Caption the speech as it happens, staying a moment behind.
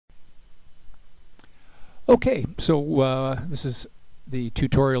Okay, so this is the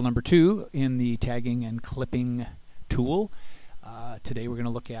tutorial number 2 in the tagging and clipping tool. Today we're going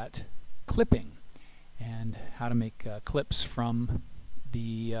to look at clipping and how to make clips from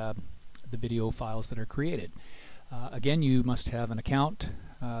the video files that are created. Again, you must have an account.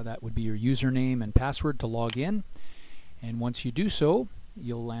 That would be your username and password to log in. And once you do so,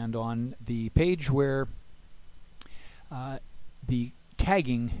 you'll land on the page where the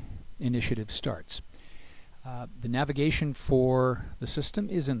tagging initiative starts. The navigation for the system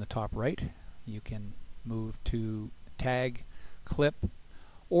is in the top right. You can move to tag, clip,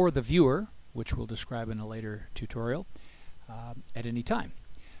 or the viewer, which we'll describe in a later tutorial, at any time.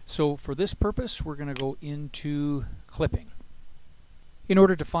 So for this purpose, we're going to go into clipping. In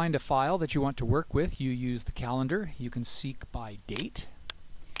order to find a file that you want to work with, you use the calendar. You can seek by date.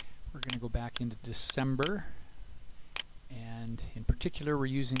 We're going to go back into December, and in particular we're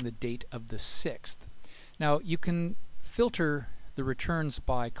using the date of the 6th. Now you can filter the returns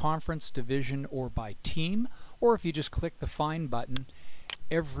by conference, division, or by team, or if you just click the Find button,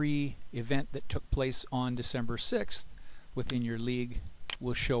 every event that took place on December 6th within your league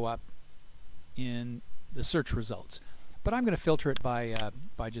will show up in the search results. But I'm going to filter it by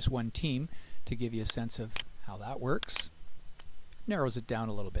just one team to give you a sense of how that works. Narrows it down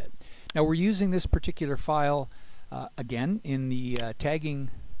a little bit. Now we're using this particular file again in the tagging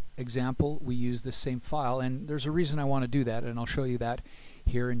example. We use this same file, and there's a reason I want to do that, and I'll show you that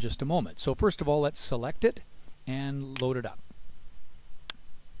here in just a moment. So first of all, let's select it and load it up.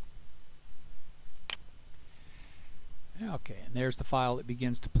 Okay, and there's the file that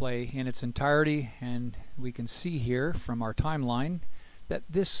begins to play in its entirety, and we can see here from our timeline that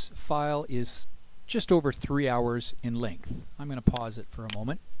this file is just over 3 hours in length. I'm going to pause it for a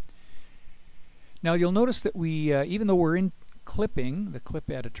moment. Now you'll notice that we, even though we're in clipping, the clip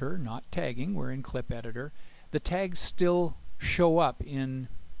editor, not tagging, we're in clip editor, the tags still show up in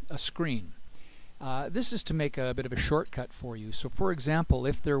a screen. This is to make a bit of a shortcut for you. So for example,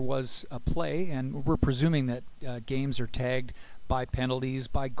 if there was a play, and we're presuming that games are tagged by penalties,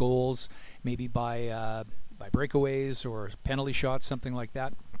 by goals, maybe by breakaways or penalty shots, something like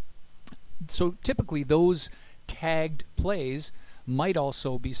that. So typically those tagged plays might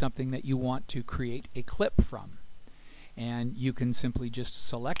also be something that you want to create a clip from. And you can simply just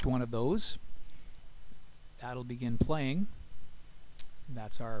select one of those. That'll begin playing.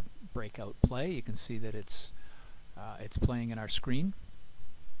 That's our breakout play. You can see that it's playing in our screen.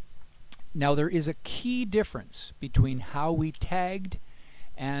 Now there is a key difference between how we tagged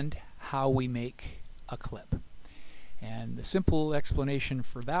and how we make a clip. And the simple explanation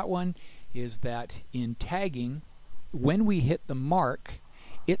for that one is that in tagging, when we hit the mark,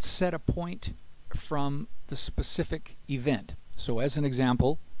 it set a point from the specific event. So as an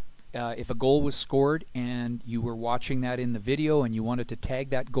example, if a goal was scored and you were watching that in the video and you wanted to tag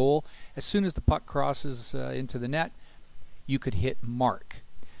that goal, as soon as the puck crosses into the net, you could hit mark.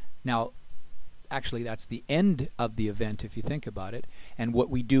 Now actually that's the end of the event if you think about it, and what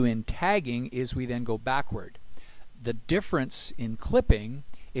we do in tagging is we then go backward. The difference in clipping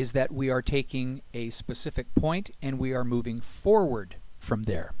is that we are taking a specific point and we are moving forward from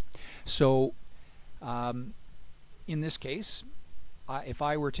there. So in this case, if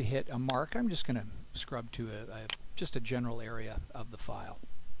I were to hit a mark, I'm just going to scrub to just a general area of the file.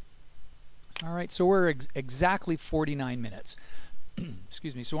 All right, so we're exactly 49 minutes.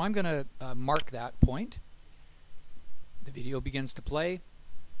 Excuse me. So I'm going to mark that point. The video begins to play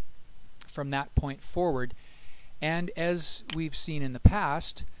from that point forward. And as we've seen in the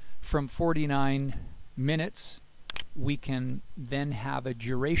past, from 49 minutes, we can then have a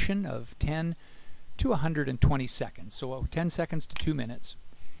duration of 10 to 120 seconds. So 10 seconds to 2 minutes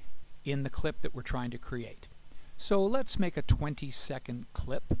in the clip that we're trying to create. So let's make a 20-second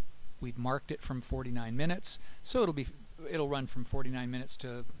clip. We've marked it from 49 minutes, so it'll run from 49 minutes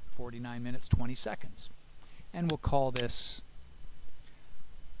to 49 minutes 20 seconds. And we'll call this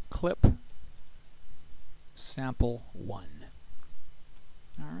clip sample 1.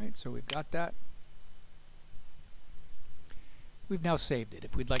 Alright, so we've got that. We've now saved it.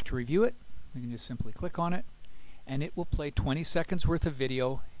 If we'd like to review it, we can just simply click on it and it will play 20 seconds worth of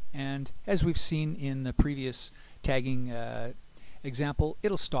video, and as we've seen in the previous tagging example,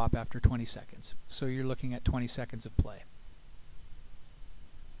 it'll stop after 20 seconds. So you're looking at 20 seconds of play.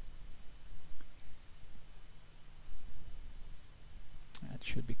 That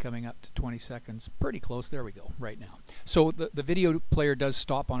should be coming up to 20 seconds. Pretty close. There we go, right now. So the video player does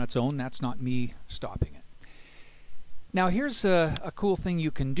stop on its own. That's not me stopping it. Now here's a cool thing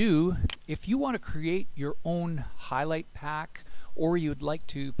you can do. If you want to create your own highlight pack or you'd like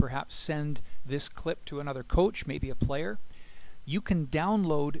to perhaps send this clip to another coach, maybe a player, you can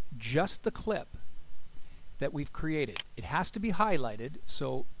download just the clip that we've created. It has to be highlighted,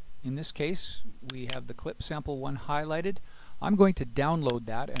 so in this case we have the clip sample 1 highlighted. I'm going to download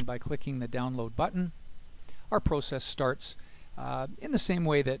that, and by clicking the download button, our process starts in the same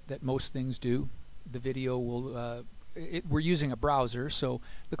way that most things do. The video will, we're using a browser, so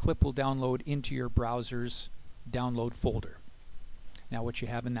the clip will download into your browser's download folder. Now what you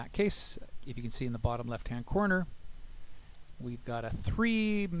have in that case, if you can see in the bottom left hand corner, we've got a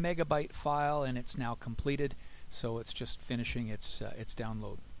 3 megabyte file, and it's now completed, so it's just finishing its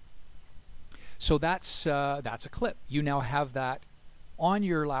download. So that's a clip. You now have that on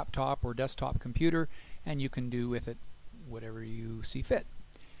your laptop or desktop computer, and you can do with it whatever you see fit.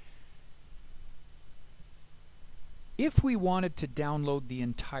 If we wanted to download the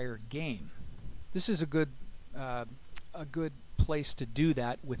entire game, this is a good place to do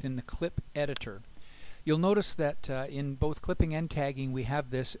that within the clip editor. You'll notice that in both clipping and tagging we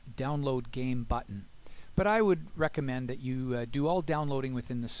have this download game button, but I would recommend that you do all downloading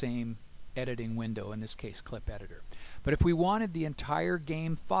within the same editing window, in this case clip editor. But if we wanted the entire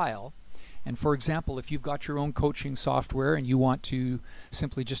game file, and for example if you've got your own coaching software and you want to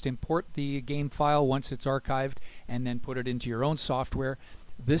simply just import the game file once it's archived and then put it into your own software,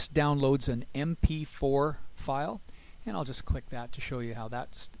 this downloads an MP4 file, and I'll just click that to show you how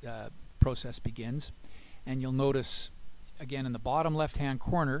that process begins. And you'll notice again in the bottom left hand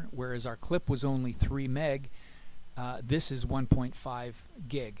corner, whereas our clip was only 3 meg, this is 1.5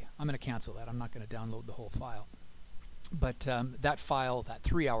 gig. I'm going to cancel that. I'm not going to download the whole file. But that file, that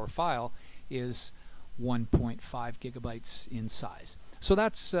 3-hour file, is 1.5 gigabytes in size. So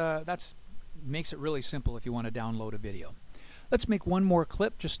that's makes it really simple if you want to download a video. Let's make one more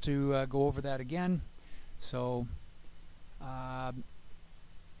clip just to go over that again. So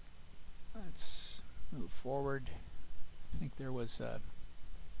let's move forward. I think there was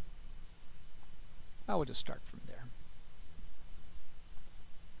I will just start from there.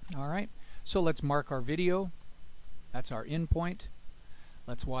 Alright, so let's mark our video. That's our in point.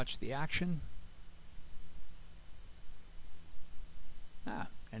 Let's watch the action.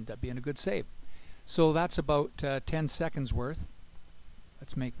 Ended up being a good save. So that's about 10 seconds worth.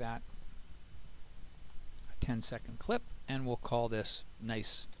 Let's make that a 10-second clip, and we'll call this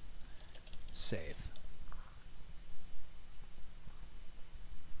nice save.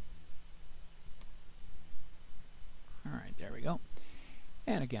 Alright, there we go.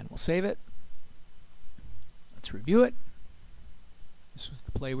 And again, we'll save it. Let's review it. This was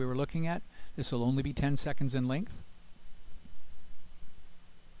the play we were looking at. This will only be 10 seconds in length.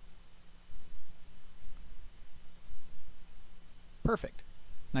 Perfect.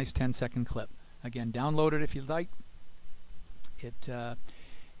 Nice 10-second clip. Again, download it if you'd like. It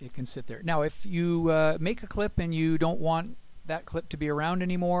can sit there. Now, if you make a clip and you don't want that clip to be around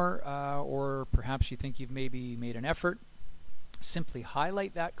anymore, or perhaps you think you've maybe made an effort, simply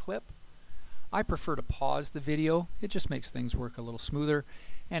highlight that clip. I prefer to pause the video. It just makes things work a little smoother,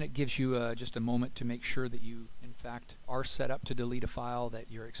 and it gives you just a moment to make sure that you in fact are set up to delete a file that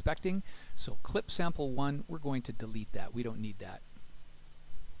you're expecting. So clip sample 1, we're going to delete that. We don't need that.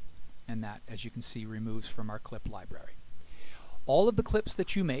 And that, as you can see, removes from our clip library. All of the clips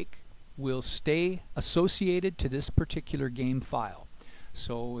that you make will stay associated to this particular game file.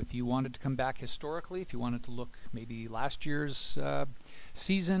 So if you wanted to come back historically, if you wanted to look maybe last year's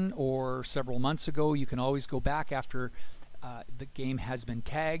season or several months ago, you can always go back after the game has been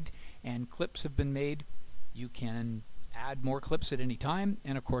tagged and clips have been made. You can add more clips at any time,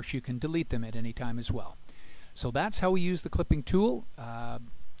 and of course you can delete them at any time as well. So that's how we use the clipping tool.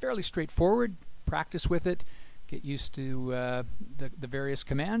 Fairly straightforward. Practice with it, get used to the various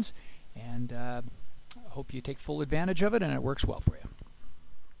commands, and hope you take full advantage of it and it works well for you.